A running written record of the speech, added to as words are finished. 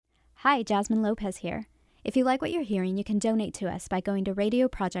Hi, Jasmine Lopez here. If you like what you're hearing, you can donate to us by going to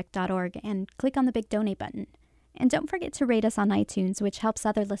radioproject.org and click on the big donate button. And don't forget to rate us on iTunes, which helps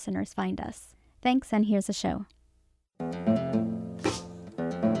other listeners find us. Thanks, and here's the show.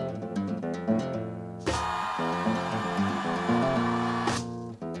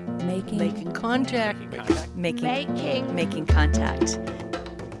 Making contact. Making contact.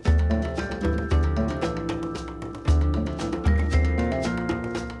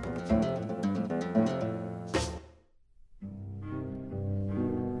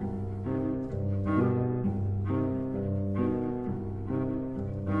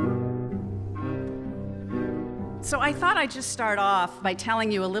 So I thought I'd just start off by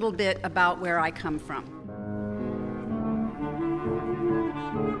telling you a little bit about where I come from.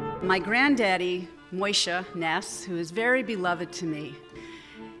 My granddaddy, Moishe Ness, who is very beloved to me,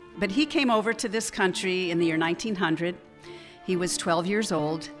 but he came over to this country in the year 1900. He was 12 years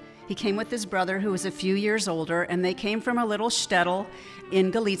old. He came with his brother, who was a few years older, and they came from a little shtetl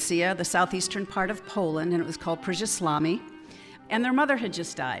in Galicia, the southeastern part of Poland, and it was called Przemysławy. And their mother had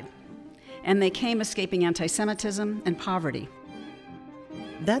just died. And they came escaping anti-Semitism and poverty.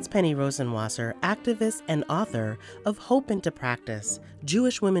 That's Penny Rosenwasser, activist and author of Hope into Practice,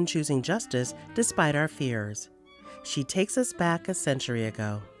 Jewish Women Choosing Justice Despite Our Fears. She takes us back a century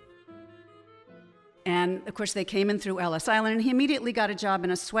ago. And of course they came in through Ellis Island, and he immediately got a job in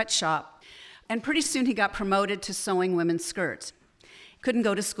a sweatshop. And pretty soon he got promoted to sewing women's skirts. Couldn't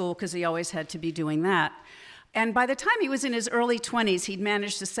go to school because he always had to be doing that. And by the time he was in his early 20s, he'd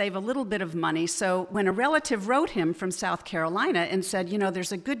managed to save a little bit of money. So when a relative wrote him from South Carolina and said, you know,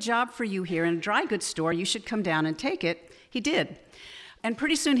 there's a good job for you here in a dry goods store, you should come down and take it, he did. And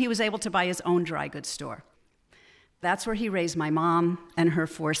pretty soon he was able to buy his own dry goods store. That's where he raised my mom and her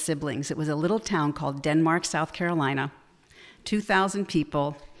 4 siblings. It was a little town called Denmark, South Carolina, 2,000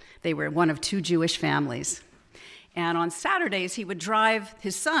 people. They were one of 2 Jewish families. And on Saturdays, he would drive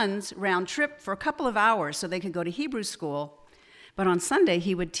his sons round trip for a couple of hours so they could go to Hebrew school. But on Sunday,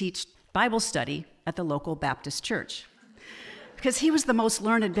 he would teach Bible study at the local Baptist church because he was the most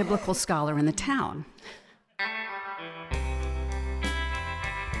learned biblical scholar in the town.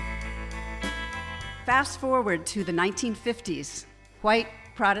 Fast forward to the 1950s, white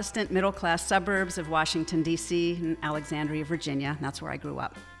Protestant middle-class suburbs of Washington, D.C. and Alexandria, Virginia. That's where I grew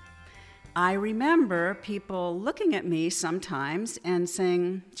up. I remember people looking at me sometimes and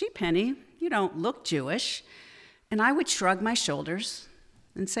saying, gee, Penny, you don't look Jewish. And I would shrug my shoulders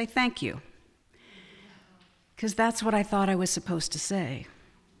and say, thank you. Because that's what I thought I was supposed to say.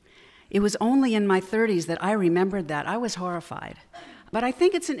 It was only in my 30s that I remembered that. I was horrified. But I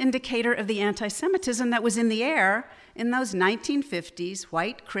think it's an indicator of the anti-Semitism that was in the air in those 1950s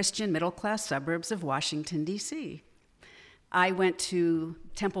white Christian middle-class suburbs of Washington, D.C. I went to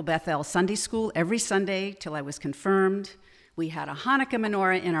Temple Bethel Sunday School every Sunday till I was confirmed. We had a Hanukkah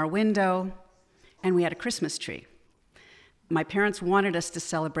menorah in our window, and we had a Christmas tree. My parents wanted us to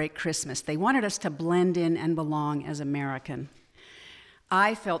celebrate Christmas. They wanted us to blend in and belong as American.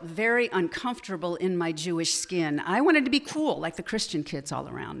 I felt very uncomfortable in my Jewish skin. I wanted to be cool, like the Christian kids all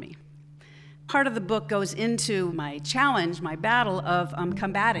around me. Part of the book goes into my challenge, my battle of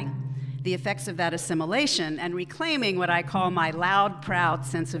combating the effects of that assimilation and reclaiming what I call my loud, proud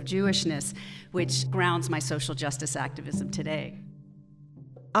sense of Jewishness, which grounds my social justice activism today.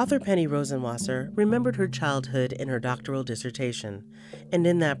 Author Penny Rosenwasser remembered her childhood in her doctoral dissertation, and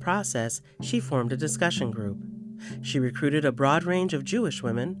in that process, she formed a discussion group. She recruited a broad range of Jewish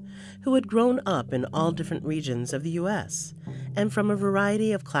women who had grown up in all different regions of the U.S. and from a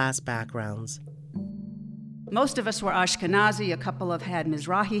variety of class backgrounds. Most of us were Ashkenazi, a couple of had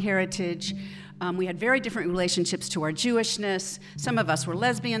Mizrahi heritage. We had very different relationships to our Jewishness. Some of us were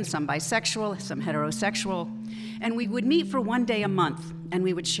lesbian, some bisexual, some heterosexual. And we would meet for one day a month, and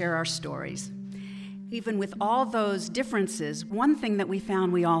we would share our stories. Even with all those differences, one thing that we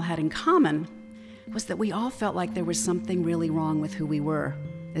found we all had in common was that we all felt like there was something really wrong with who we were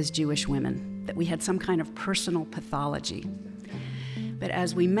as Jewish women, that we had some kind of personal pathology. But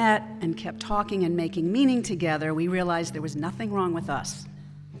as we met and kept talking and making meaning together, we realized there was nothing wrong with us.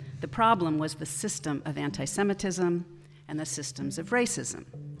 The problem was the system of anti-Semitism and the systems of racism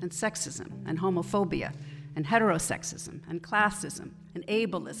and sexism and homophobia and heterosexism and classism and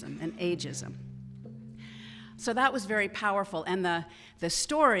ableism and ageism. So that was very powerful, and the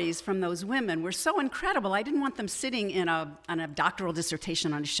stories from those women were so incredible. I didn't want them sitting on a doctoral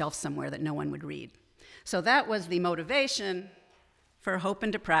dissertation on a shelf somewhere that no one would read. So that was the motivation for Hope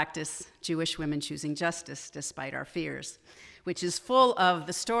into Practice, Jewish Women Choosing Justice Despite Our Fears, which is full of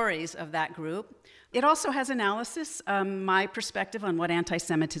the stories of that group, It also has analysis, my perspective on what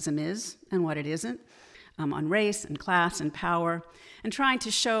anti-Semitism is and what it isn't, on race and class and power, and trying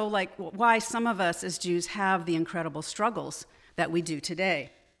to show why some of us as Jews have the incredible struggles that we do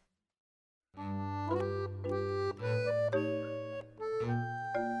today.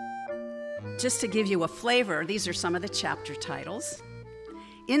 Just to give you a flavor, these are some of the chapter titles.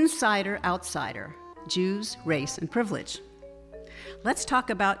 Insider, Outsider, Jews, Race, and Privilege. Let's talk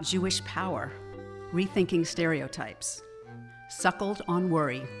about Jewish power, Rethinking Stereotypes. Suckled on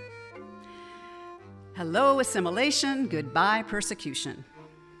Worry. Hello, assimilation, goodbye, persecution.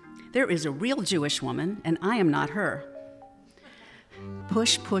 There is a real Jewish woman, and I am not her.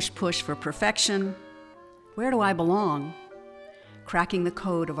 Push, push, push for perfection. Where do I belong? Cracking the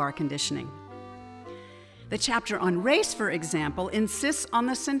code of our conditioning. The chapter on race, for example, insists on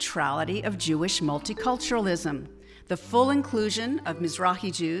the centrality of Jewish multiculturalism, the full inclusion of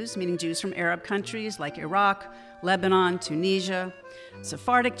Mizrahi Jews, meaning Jews from Arab countries like Iraq, Lebanon, Tunisia,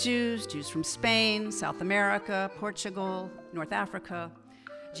 Sephardic Jews, Jews from Spain, South America, Portugal, North Africa,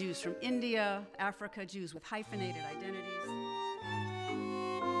 Jews from India, Africa, Jews with hyphenated identities.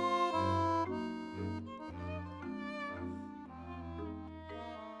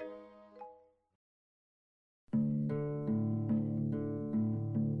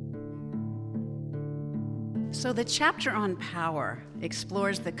 So the chapter on power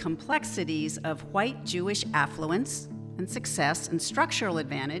explores the complexities of white Jewish affluence and success and structural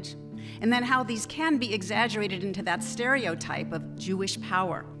advantage, and then how these can be exaggerated into that stereotype of Jewish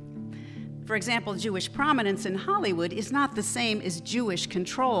power. For example, Jewish prominence in Hollywood is not the same as Jewish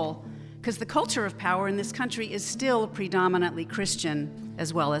control, because the culture of power in this country is still predominantly Christian,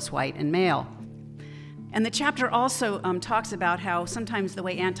 as well as white and male. And the chapter also talks about how sometimes the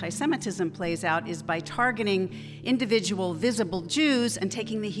way anti-Semitism plays out is by targeting individual visible Jews and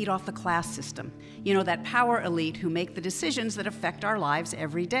taking the heat off the class system. You know, that power elite who make the decisions that affect our lives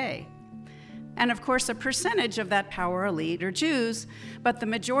every day. And of course, a percentage of that power elite are Jews, but the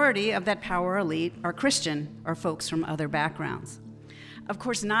majority of that power elite are Christian or folks from other backgrounds. Of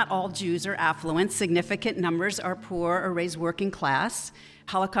course, not all Jews are affluent. Significant numbers are poor or raised working class.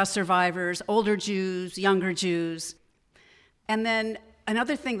 Holocaust survivors, older Jews, younger Jews. And then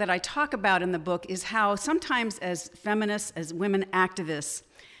another thing that I talk about in the book is how sometimes as feminists, as women activists,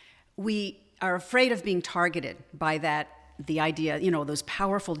 we are afraid of being targeted by the idea, those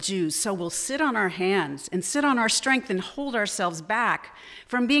powerful Jews. So we'll sit on our hands and sit on our strength and hold ourselves back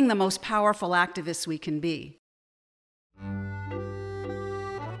from being the most powerful activists we can be.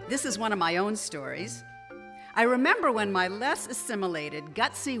 This is one of my own stories. I remember when my less assimilated,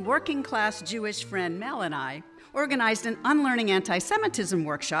 gutsy, working-class Jewish friend Mel and I organized an Unlearning Anti-Semitism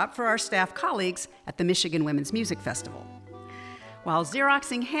workshop for our staff colleagues at the Michigan Women's Music Festival. While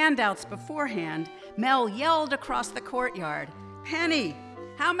Xeroxing handouts beforehand, Mel yelled across the courtyard, "Penny,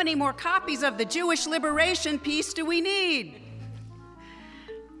 how many more copies of the Jewish Liberation piece do we need?"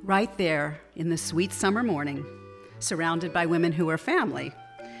 Right there, in the sweet summer morning, surrounded by women who were family,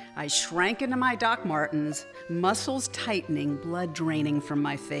 I shrank into my Doc Martens, muscles tightening, blood draining from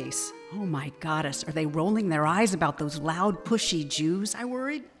my face. Oh my goddess, are they rolling their eyes about those loud, pushy Jews? I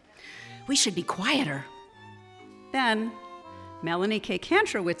worried. We should be quieter. Then, Melanie K.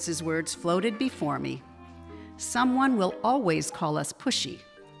 Kantrowitz's words floated before me. Someone will always call us pushy.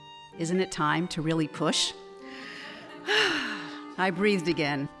 Isn't it time to really push? I breathed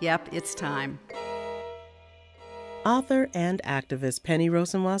again. Yep, it's time. Author and activist Penny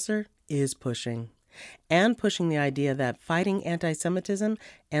Rosenwasser is pushing the idea that fighting anti-Semitism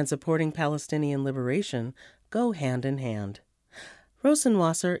and supporting Palestinian liberation go hand in hand.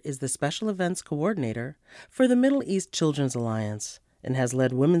 Rosenwasser is the Special Events Coordinator for the Middle East Children's Alliance and has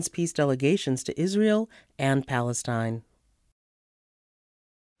led women's peace delegations to Israel and Palestine.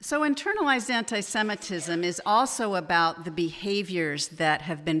 So internalized anti-Semitism is also about the behaviors that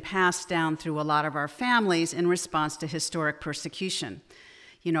have been passed down through a lot of our families in response to historic persecution.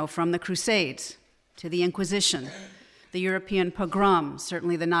 From the Crusades to the Inquisition, the European pogroms,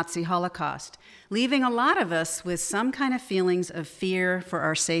 certainly the Nazi Holocaust, leaving a lot of us with some kind of feelings of fear for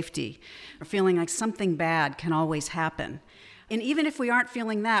our safety, or feeling like something bad can always happen. And even if we aren't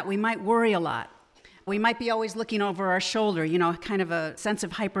feeling that, we might worry a lot. We might be always looking over our shoulder, kind of a sense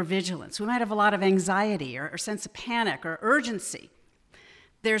of hypervigilance. We might have a lot of anxiety or sense of panic or urgency.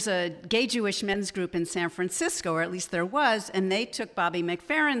 There's a gay Jewish men's group in San Francisco, or at least there was, and they took Bobby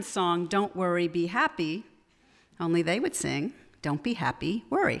McFerrin's song, "Don't Worry, Be Happy," only they would sing, "Don't be happy,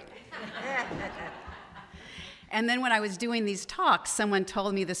 worry." And then when I was doing these talks, someone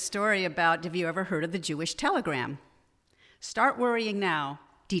told me the story about, have you ever heard of the Jewish telegram? Start worrying now,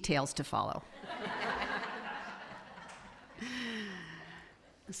 details to follow.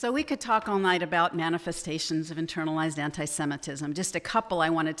 So we could talk all night about manifestations of internalized anti-Semitism. Just a couple I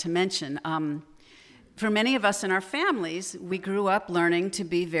wanted to mention. For many of us in our families, we grew up learning to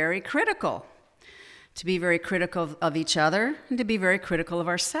be very critical of each other and to be very critical of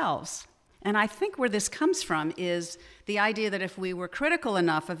ourselves. And I think where this comes from is the idea that if we were critical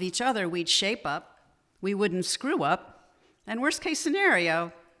enough of each other, we'd shape up, we wouldn't screw up, and worst case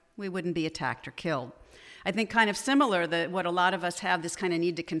scenario, we wouldn't be attacked or killed. I think kind of similar that what a lot of us have, this kind of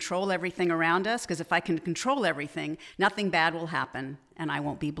need to control everything around us, because if I can control everything, nothing bad will happen and I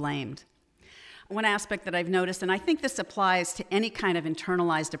won't be blamed. One aspect that I've noticed, and I think this applies to any kind of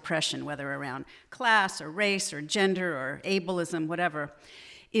internalized oppression, whether around class or race or gender or ableism, whatever,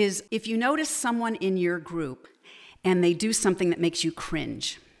 is if you notice someone in your group and they do something that makes you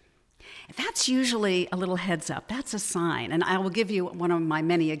cringe, that's usually a little heads up. That's a sign. And I will give you one of my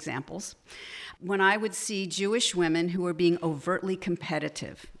many examples. When I would see Jewish women who were being overtly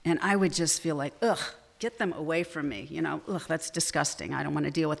competitive, and I would just feel like, ugh, get them away from me. Ugh, that's disgusting. I don't want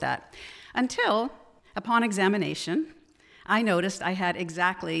to deal with that. Until, upon examination, I noticed I had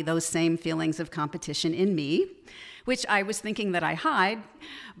exactly those same feelings of competition in me, which I was thinking that I hide.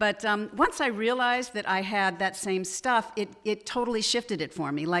 But once I realized that I had that same stuff, it totally shifted it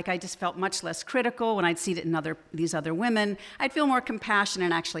for me. Like I just felt much less critical when I'd see it in these other women. I'd feel more compassion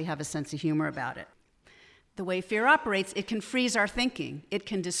and actually have a sense of humor about it. The way fear operates, it can freeze our thinking. It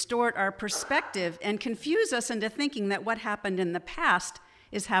can distort our perspective and confuse us into thinking that what happened in the past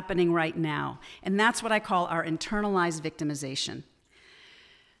is happening right now. And that's what I call our internalized victimization.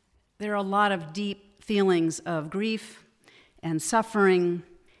 There are a lot of deep feelings of grief and suffering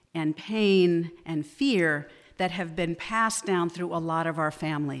and pain and fear that have been passed down through a lot of our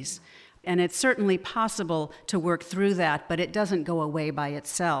families. And it's certainly possible to work through that, but it doesn't go away by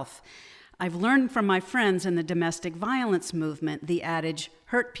itself. I've learned from my friends in the domestic violence movement the adage,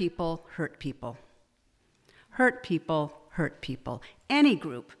 hurt people, hurt people. Hurt people, hurt people. Any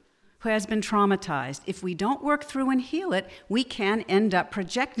group who has been traumatized, if we don't work through and heal it, we can end up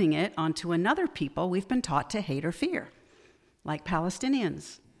projecting it onto another people we've been taught to hate or fear, like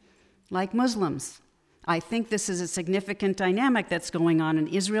Palestinians, like Muslims. I think this is a significant dynamic that's going on in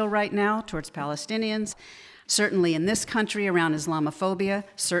Israel right now towards Palestinians, certainly in this country around Islamophobia.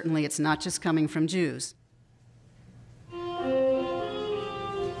 Certainly it's not just coming from Jews.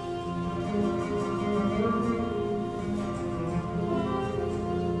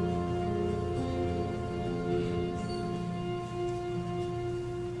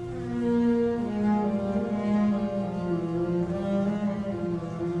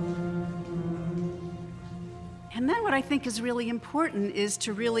 And then what I think is really important is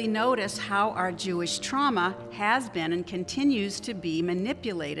to really notice how our Jewish trauma has been and continues to be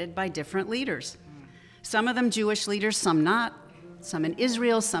manipulated by different leaders. Some of them Jewish leaders, some not, some in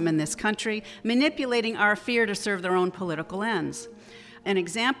Israel, some in this country, manipulating our fear to serve their own political ends. An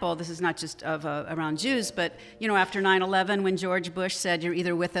example, this is not just around Jews, but after 9/11, when George Bush said, "You're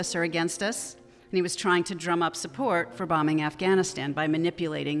either with us or against us," and he was trying to drum up support for bombing Afghanistan by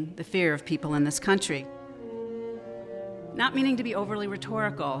manipulating the fear of people in this country. Not meaning to be overly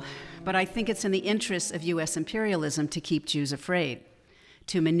rhetorical, but I think it's in the interests of U.S. imperialism to keep Jews afraid,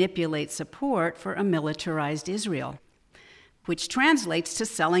 to manipulate support for a militarized Israel, which translates to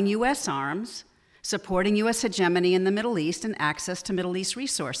selling U.S. arms, supporting U.S. hegemony in the Middle East, and access to Middle East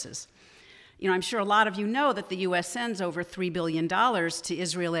resources. I'm sure a lot of you know that the U.S. sends over $3 billion to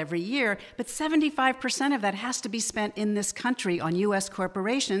Israel every year, but 75% of that has to be spent in this country on U.S.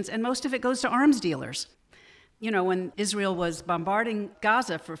 corporations, and most of it goes to arms dealers. When Israel was bombarding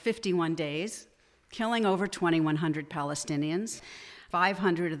Gaza for 51 days, killing over 2,100 Palestinians,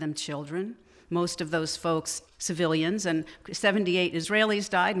 500 of them children, most of those folks civilians, and 78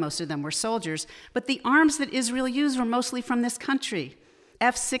 Israelis died, most of them were soldiers, but the arms that Israel used were mostly from this country.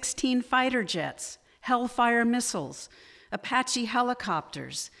 F-16 fighter jets, Hellfire missiles, Apache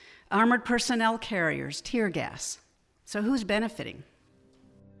helicopters, armored personnel carriers, tear gas. So who's benefiting?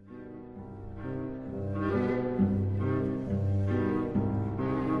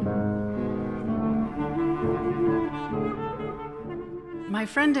 My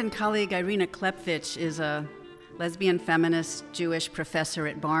friend and colleague Irina Klepvich is a lesbian feminist Jewish professor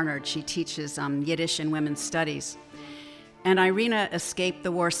at Barnard. She teaches Yiddish and women's studies. And Irina escaped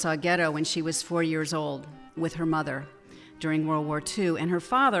the Warsaw Ghetto when she was 4 years old with her mother during World War II. And her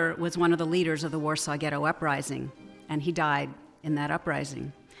father was one of the leaders of the Warsaw Ghetto uprising, and he died in that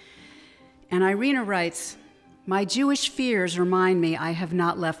uprising. And Irina writes, "My Jewish fears remind me I have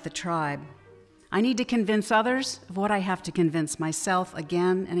not left the tribe. I need to convince others of what I have to convince myself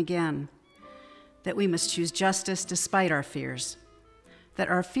again and again, that we must choose justice despite our fears, that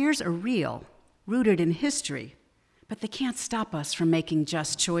our fears are real, rooted in history, but they can't stop us from making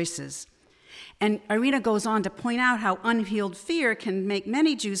just choices. And Irina goes on to point out how unhealed fear can make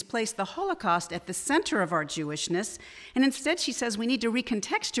many Jews place the Holocaust at the center of our Jewishness, and instead she says we need to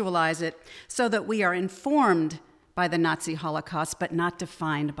recontextualize it so that we are informed by the Nazi Holocaust, but not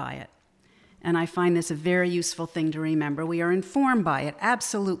defined by it. And I find this a very useful thing to remember. We are informed by it,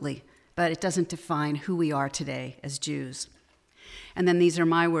 absolutely, but it doesn't define who we are today as Jews. And then these are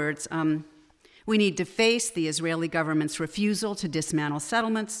my words. We need to face the Israeli government's refusal to dismantle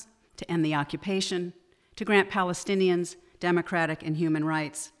settlements, to end the occupation, to grant Palestinians democratic and human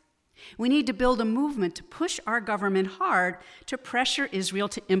rights. We need to build a movement to push our government hard to pressure Israel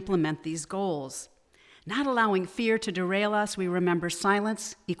to implement these goals. Not allowing fear to derail us, we remember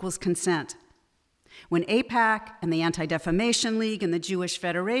silence equals consent. When AIPAC and the Anti-Defamation League and the Jewish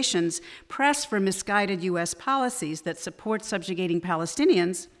federations press for misguided U.S. policies that support subjugating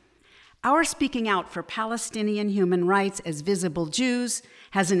Palestinians, our speaking out for Palestinian human rights as visible Jews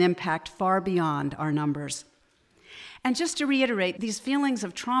has an impact far beyond our numbers. And just to reiterate, these feelings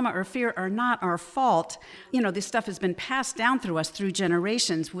of trauma or fear are not our fault. This stuff has been passed down through us through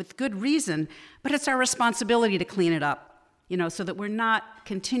generations with good reason, but it's our responsibility to clean it up, so that we're not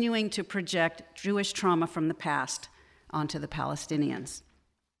continuing to project Jewish trauma from the past onto the Palestinians.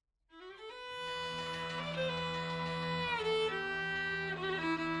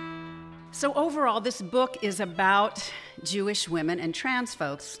 So overall, this book is about Jewish women and trans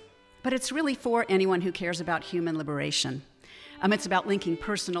folks, but it's really for anyone who cares about human liberation. It's about linking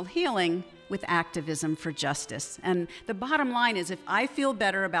personal healing with activism for justice. And the bottom line is, if I feel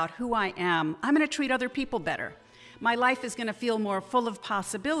better about who I am, I'm going to treat other people better. My life is going to feel more full of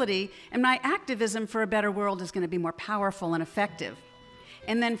possibility, and my activism for a better world is going to be more powerful and effective.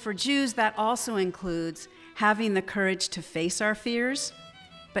 And then for Jews, that also includes having the courage to face our fears,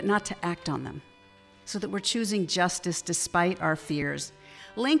 but not to act on them, so that we're choosing justice despite our fears,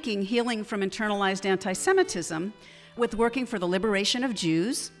 linking healing from internalized anti-Semitism with working for the liberation of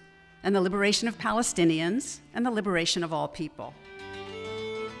Jews and the liberation of Palestinians and the liberation of all people.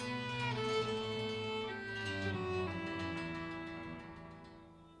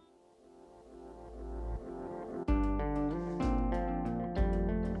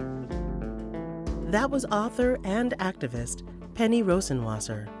 That was author and activist Penny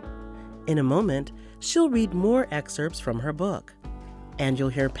Rosenwasser. In a moment, she'll read more excerpts from her book, and you'll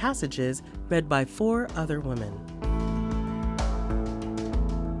hear passages read by 4 other women.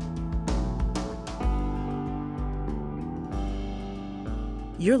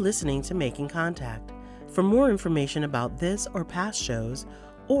 You're listening to Making Contact. For more information about this or past shows,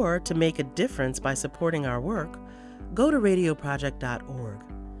 or to make a difference by supporting our work, go to radioproject.org.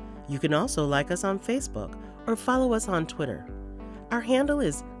 You can also like us on Facebook or follow us on Twitter. Our handle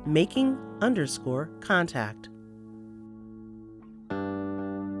is making_contact.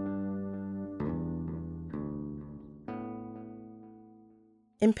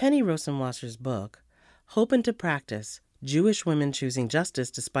 In Penny Rosenwasser's book, Hope into Practice, Jewish Women Choosing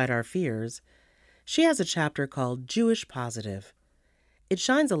Justice Despite Our Fears, she has a chapter called Jewish Positive. It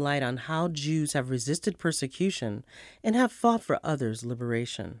shines a light on how Jews have resisted persecution and have fought for others'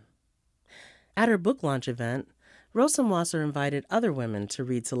 liberation. At her book launch event, Rosenwasser invited other women to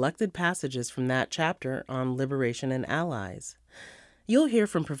read selected passages from that chapter on liberation and allies. You'll hear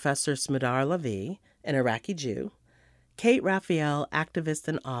from Professor Smedar Lavie, an Iraqi Jew, Kate Raphael, activist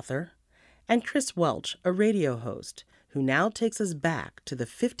and author, and Chris Welch, a radio host, who now takes us back to the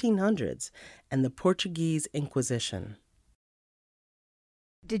 1500s and the Portuguese Inquisition.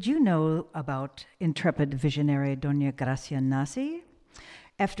 Did you know about intrepid visionary Dona Gracia Nasi?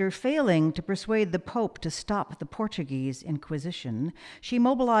 After failing to persuade the Pope to stop the Portuguese Inquisition, she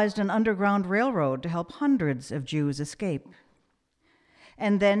mobilized an underground railroad to help hundreds of Jews escape.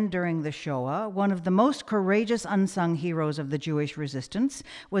 And then, during the Shoah, one of the most courageous unsung heroes of the Jewish resistance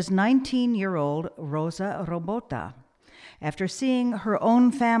was 19-year-old Rosa Robota. After seeing her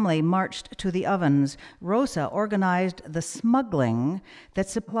own family marched to the ovens, Rosa organized the smuggling that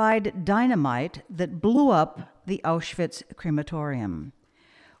supplied dynamite that blew up the Auschwitz crematorium.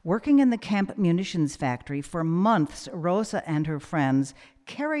 Working in the camp munitions factory for months, Rosa and her friends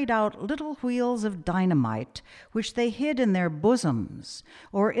carried out little wheels of dynamite, which they hid in their bosoms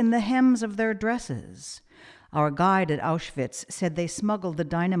or in the hems of their dresses. Our guide at Auschwitz said they smuggled the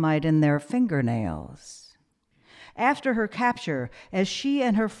dynamite in their fingernails. After her capture, as she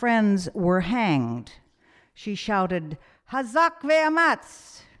and her friends were hanged, she shouted, "Hazak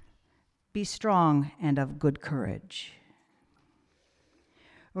ve'amatz!" Be strong and of good courage.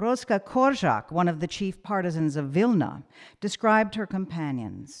 Roska Korczak, one of the chief partisans of Vilna, described her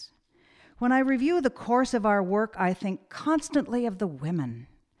companions. When I review the course of our work, I think constantly of the women.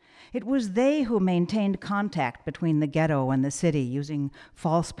 It was they who maintained contact between the ghetto and the city, using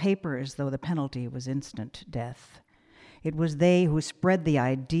false papers, though the penalty was instant death. It was they who spread the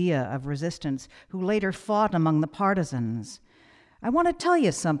idea of resistance, who later fought among the partisans. I want to tell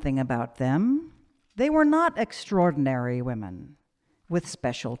you something about them. They were not extraordinary women with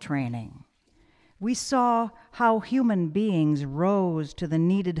special training. We saw how human beings rose to the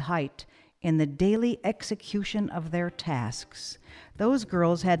needed height in the daily execution of their tasks. Those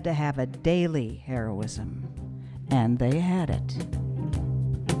girls had to have a daily heroism, and they had it.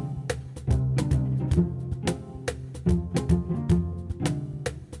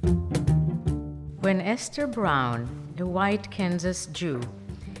 When Esther Brown, a white Kansas Jew,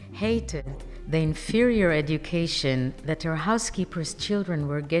 hated the inferior education that her housekeeper's children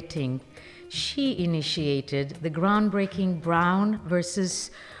were getting, she initiated the groundbreaking Brown versus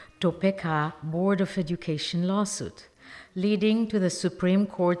Topeka Board of Education lawsuit, leading to the Supreme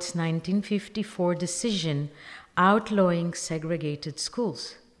Court's 1954 decision outlawing segregated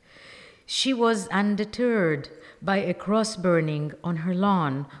schools. She was undeterred by a cross burning on her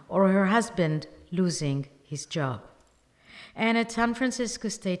lawn or her husband losing his job. And at San Francisco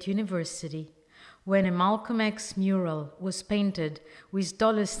State University, when a Malcolm X mural was painted with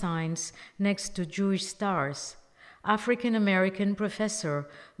dollar signs next to Jewish stars, African-American professor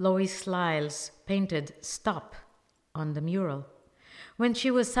Lois Lyles painted "Stop" on the mural. When she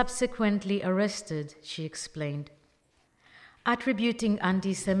was subsequently arrested, she explained, "Attributing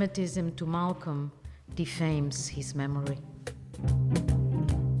anti-Semitism to Malcolm defames his memory."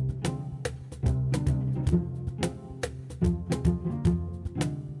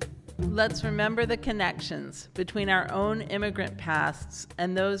 Let's remember the connections between our own immigrant pasts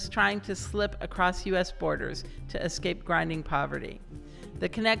and those trying to slip across U.S. borders to escape grinding poverty. The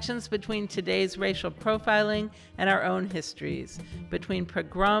connections between today's racial profiling and our own histories, between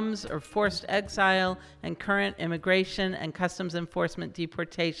pogroms or forced exile and current immigration and customs enforcement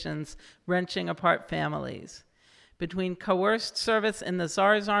deportations wrenching apart families, between coerced service in the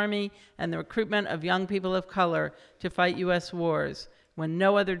Tsar's army and the recruitment of young people of color to fight U.S. wars, when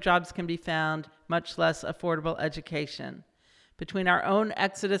no other jobs can be found, much less affordable education, between our own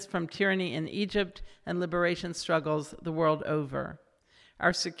exodus from tyranny in Egypt and liberation struggles the world over.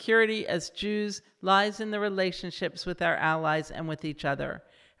 Our security as Jews lies in the relationships with our allies and with each other,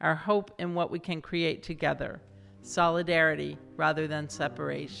 our hope in what we can create together, solidarity rather than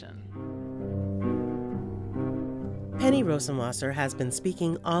separation. Penny Rosenwasser has been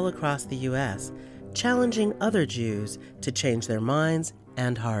speaking all across the U.S., challenging other Jews to change their minds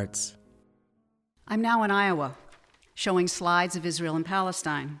and hearts. I'm now in Iowa, showing slides of Israel and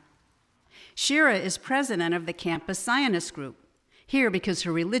Palestine. Shira is president of the campus Zionist group, here because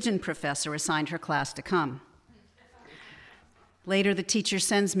her religion professor assigned her class to come. Later, the teacher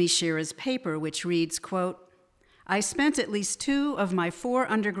sends me Shira's paper, which reads, quote, "I spent at least 2 of my 4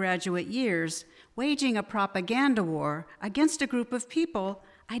 undergraduate years waging a propaganda war against a group of people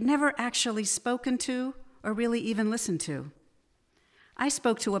I'd never actually spoken to or really even listened to. I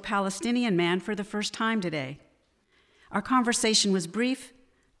spoke to a Palestinian man for the first time today. Our conversation was brief,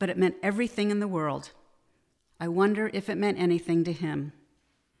 but it meant everything in the world. I wonder if it meant anything to him."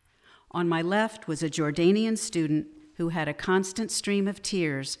 On my left was a Jordanian student who had a constant stream of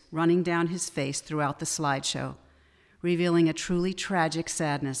tears running down his face throughout the slideshow, revealing a truly tragic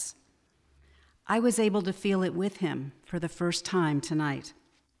sadness. I was able to feel it with him for the first time tonight.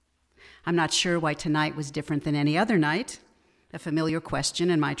 I'm not sure why tonight was different than any other night, a familiar question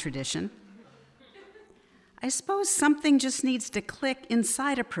in my tradition. I suppose something just needs to click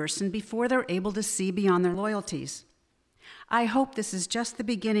inside a person before they're able to see beyond their loyalties. I hope this is just the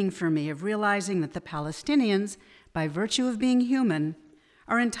beginning for me of realizing that the Palestinians, by virtue of being human,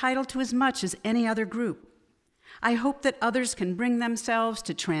 are entitled to as much as any other group. I hope that others can bring themselves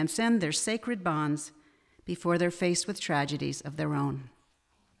to transcend their sacred bonds before they're faced with tragedies of their own.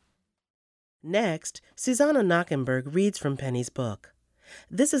 Next, Susanna Knockenberg reads from Penny's book.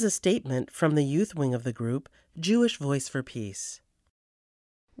 This is a statement from the youth wing of the group, Jewish Voice for Peace.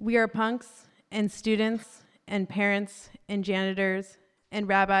 We are punks and students and parents and janitors and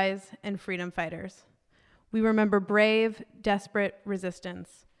rabbis and freedom fighters. We remember brave, desperate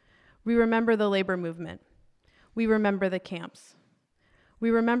resistance. We remember the labor movement. We remember the camps. We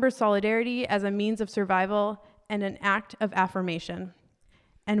remember solidarity as a means of survival and an act of affirmation.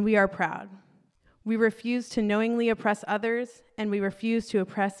 And we are proud. We refuse to knowingly oppress others, and we refuse to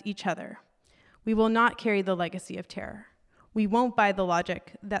oppress each other. We will not carry the legacy of terror. We won't buy the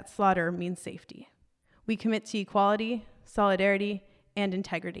logic that slaughter means safety. We commit to equality, solidarity, and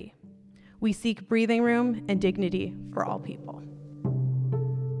integrity. We seek breathing room and dignity for all people.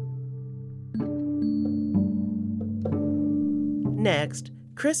 Next,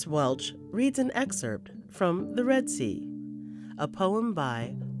 Chris Welch reads an excerpt from The Red Sea, a poem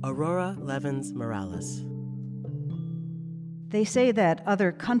by Aurora Levins Morales. They say that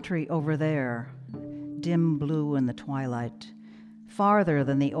other country over there, dim blue in the twilight, farther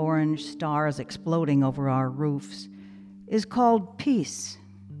than the orange stars exploding over our roofs, is called peace.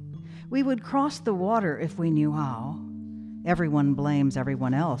 We would cross the water if we knew how. Everyone blames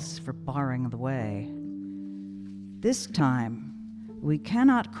everyone else for barring the way. This time, we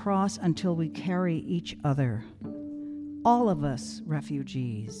cannot cross until we carry each other. All of us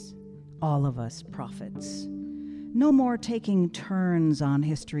refugees, all of us prophets. No more taking turns on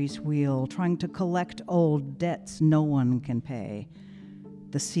history's wheel, trying to collect old debts no one can pay.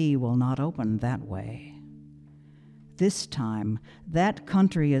 The sea will not open that way. This time, that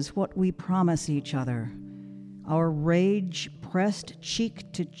country is what we promise each other. Our rage pressed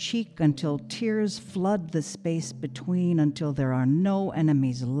cheek to cheek until tears flood the space between, until there are no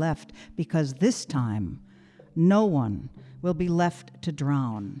enemies left, because this time, no one will be left to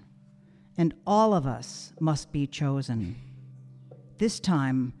drown. And all of us must be chosen. This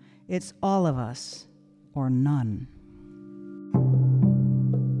time, it's all of us or none.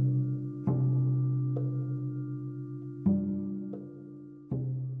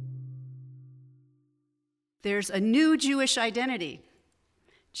 There's a new Jewish identity.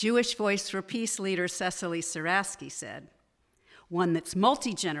 Jewish Voice for Peace leader Cecily Saraski said, one that's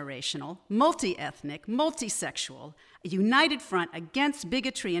multi-generational, multi-ethnic, multi-sexual, a united front against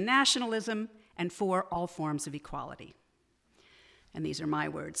bigotry and nationalism, and for all forms of equality. And these are my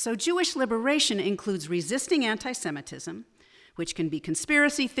words. So Jewish liberation includes resisting anti-Semitism, which can be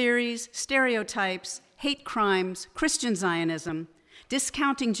conspiracy theories, stereotypes, hate crimes, Christian Zionism,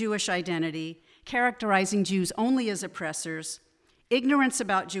 discounting Jewish identity, characterizing Jews only as oppressors, ignorance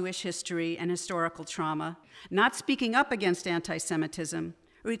about Jewish history and historical trauma, not speaking up against anti-Semitism,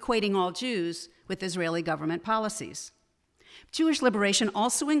 or equating all Jews with Israeli government policies. Jewish liberation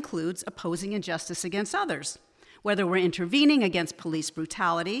also includes opposing injustice against others, whether we're intervening against police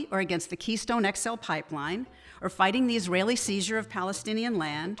brutality or against the Keystone XL pipeline, or fighting the Israeli seizure of Palestinian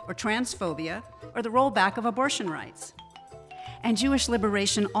land, or transphobia, or the rollback of abortion rights. And Jewish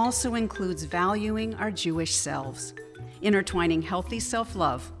liberation also includes valuing our Jewish selves, intertwining healthy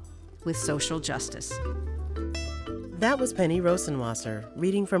self-love with social justice. That was Penny Rosenwasser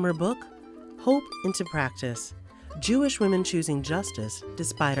reading from her book, Hope into Practice, Jewish Women Choosing Justice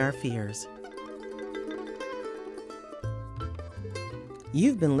Despite Our Fears.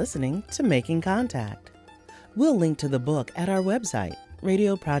 You've been listening to Making Contact. We'll link to the book at our website,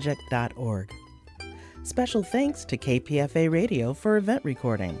 radioproject.org. Special thanks to KPFA Radio for event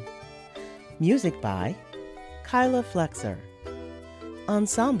recording. Music by Kyla Flexer.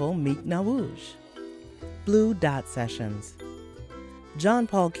 Ensemble Meek Nawuj. Blue Dot Sessions. John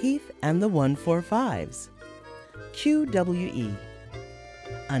Paul Keefe and the 145s. QWE.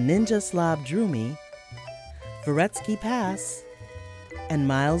 A Ninja Slav Drumi. Varetsky Pass. And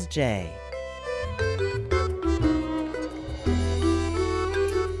Miles J.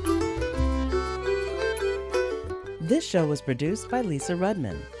 This show was produced by Lisa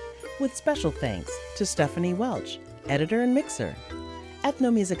Rudman, with special thanks to Stephanie Welch, editor and mixer,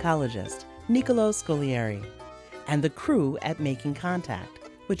 ethnomusicologist Nicolo Scolieri, and the crew at Making Contact,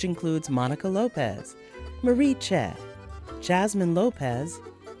 which includes Monica Lopez, Marie Che, Jasmine Lopez,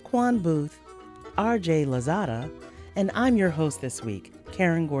 Quan Booth, RJ Lazada, and I'm your host this week,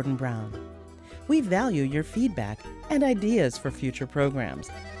 Karen Gordon Brown. We value your feedback and ideas for future programs,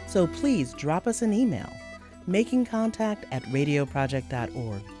 so please drop us an email,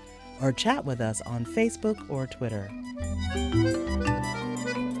 makingcontact@radioproject.org, or chat with us on Facebook or Twitter.